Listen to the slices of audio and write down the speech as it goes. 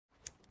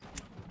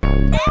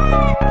Pull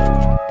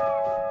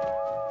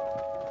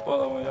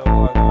up on your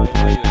block and I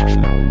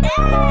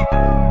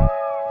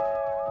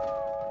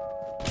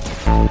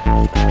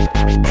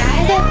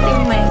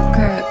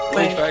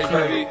bleed it.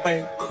 Gotta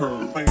my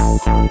curve.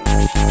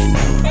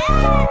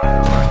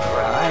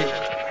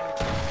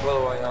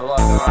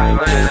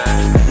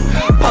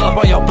 Pull up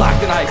on your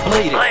block and I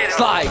bleed it.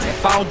 Slide.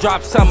 If I don't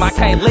drop something, I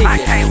can't leave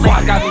it.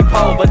 Walk got me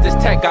pole, but this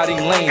tech got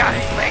him lean.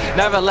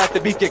 Never let the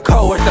beef get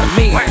cold with the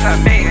meat.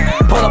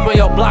 Pull up on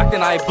your block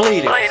and I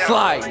bleed it.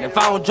 Slide. If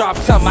I don't drop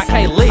something, I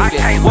can't leave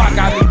it. Walk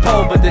got me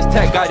pole, but this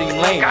tech got him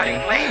lean.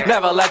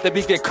 Never let the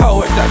beef get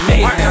cold with the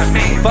meat.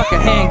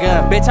 Fucking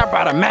handgun, bitch, I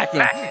brought a Mac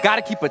in.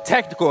 Gotta keep it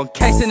technical in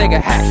case a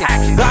nigga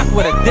hacking. Glock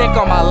with a dick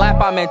on my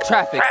lap, I'm in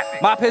traffic.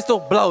 My pistol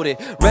bloated,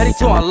 ready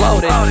to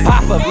unload it.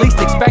 Pop up, least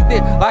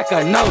expected, like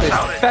a notice.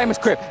 Famous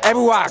crip,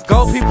 everywhere I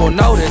go, people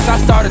notice. I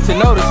started to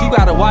notice, you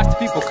gotta watch the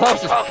people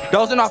closest.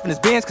 Dozing off in his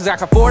Benz, cause I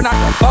can afford not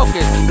to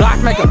focus.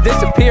 Glock make them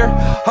disappear,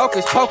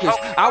 hocus pocus.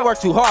 I work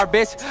too hard,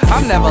 bitch,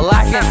 I'm never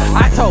lacking.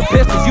 I told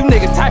pistols, you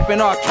niggas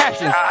typing all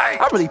captions.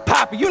 I'm really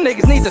poppin', you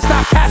niggas need to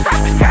stop capping.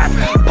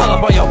 Pull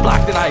up on your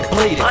block, then I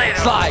bleed it.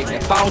 Slide,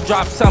 if I don't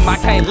drop something, I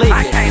can't leave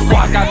it.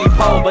 Walk got me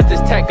pole, but this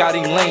tech got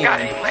him lean.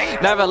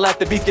 Never let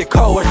the beef get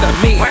cold with the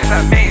meat.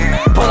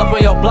 Pull up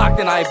on your block,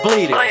 then I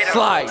bleed it.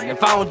 Slide,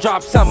 if I don't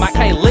drop something, I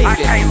can't leave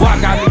it.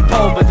 Walk got me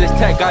pole, but this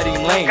tech got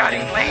him lean.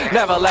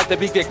 Never let the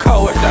beef get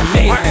cold with the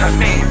meat.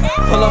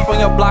 Pull up on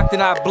your block,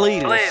 then I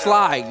bleed it.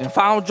 Slide, if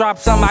I don't drop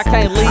something, I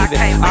can't leave it.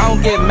 I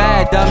don't get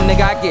mad, dumb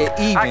nigga, I get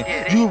even.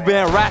 You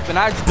been rapping,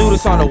 I just do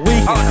this on the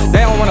weekend.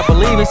 They don't wanna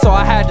believe it, so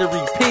I had to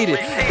repeat it.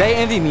 They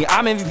envy me,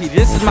 I'm MVP,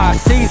 this is my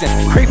season.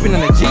 Creeping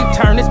in the Jeep,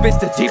 turn this bitch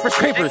to Jeepers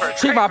Creepers.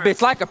 Treat my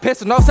bitch like a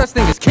pistol, no such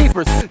thing as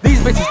keepers.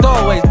 These bitches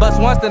throwaways, bust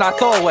once then I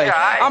throw away.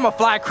 I'm a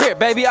fly crip,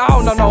 baby, I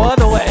don't know no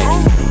other way.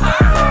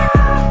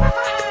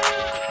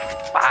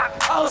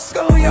 Old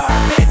schoolyard,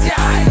 bitch,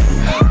 yeah.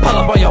 Pull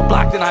up on your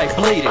block, then I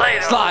bleed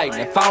it. Slide,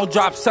 if I don't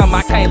drop something,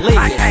 I can't leave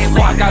it.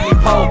 Walk got me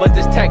pole, but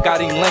this tech got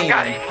him lean.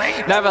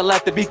 Never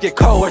let the beef get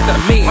cold with the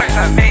meat.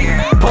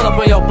 Pull up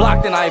on your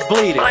block, then I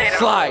bleed it.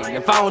 Slide,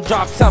 if I don't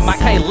drop something, I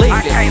can't leave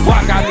it.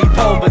 Walk got me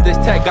pole, but this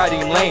tech got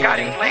him lean.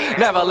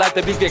 Never let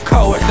the beef get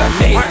cold with the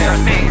meat.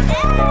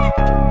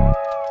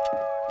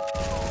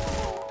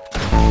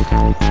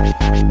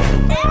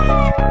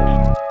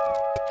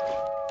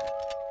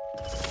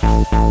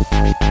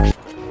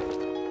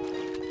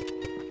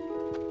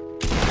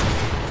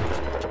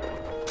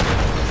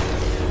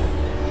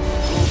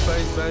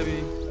 Face,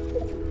 baby.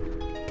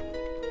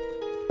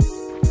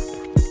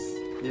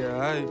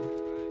 Yeah,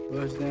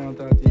 bust down,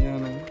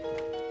 Tatiana.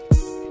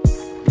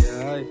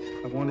 Yeah,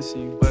 I wanna see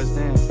you bust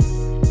down.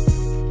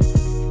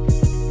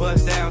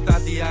 Bust down,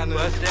 Tatiana.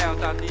 Bust down,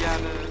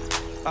 Tatiana.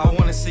 I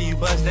wanna see you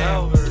bust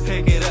down.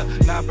 Pick it up,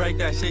 now break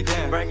that shit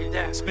down. Break it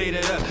down. Speed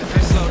it up,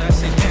 and slow that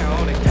shit down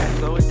on the gang.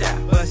 Slow it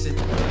down. Bust it.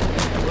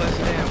 Bust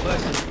down,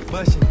 bust it,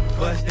 bust it,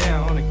 bust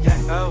down on the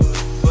gang.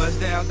 Bust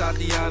down,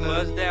 Tatiana.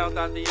 Bust down,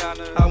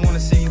 Tatiana. I wanna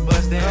see you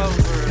bust down.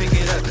 Pick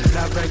it up,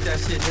 now break that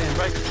shit down.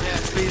 Break it down.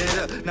 Speed it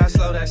up, now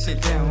slow that shit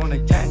down on the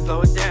gang.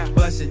 Slow it down.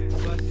 Bust it.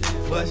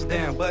 Bust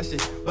down, bust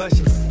it, bust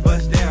it,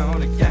 bust down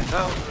on the gang.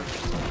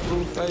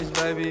 Blue face,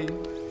 baby.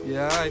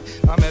 Yeah,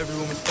 I'm every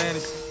woman's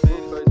fantasy.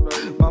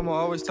 Mama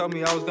always told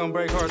me I was gonna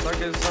break hearts. I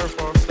guess it's her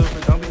fault.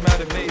 Stupid. Don't be mad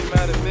at me,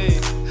 mad at me.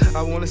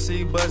 I wanna see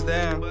you bust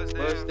down. Bust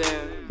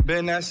down.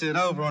 Bend that shit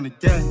over on the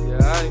gang.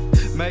 Yeah,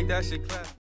 make that shit clap.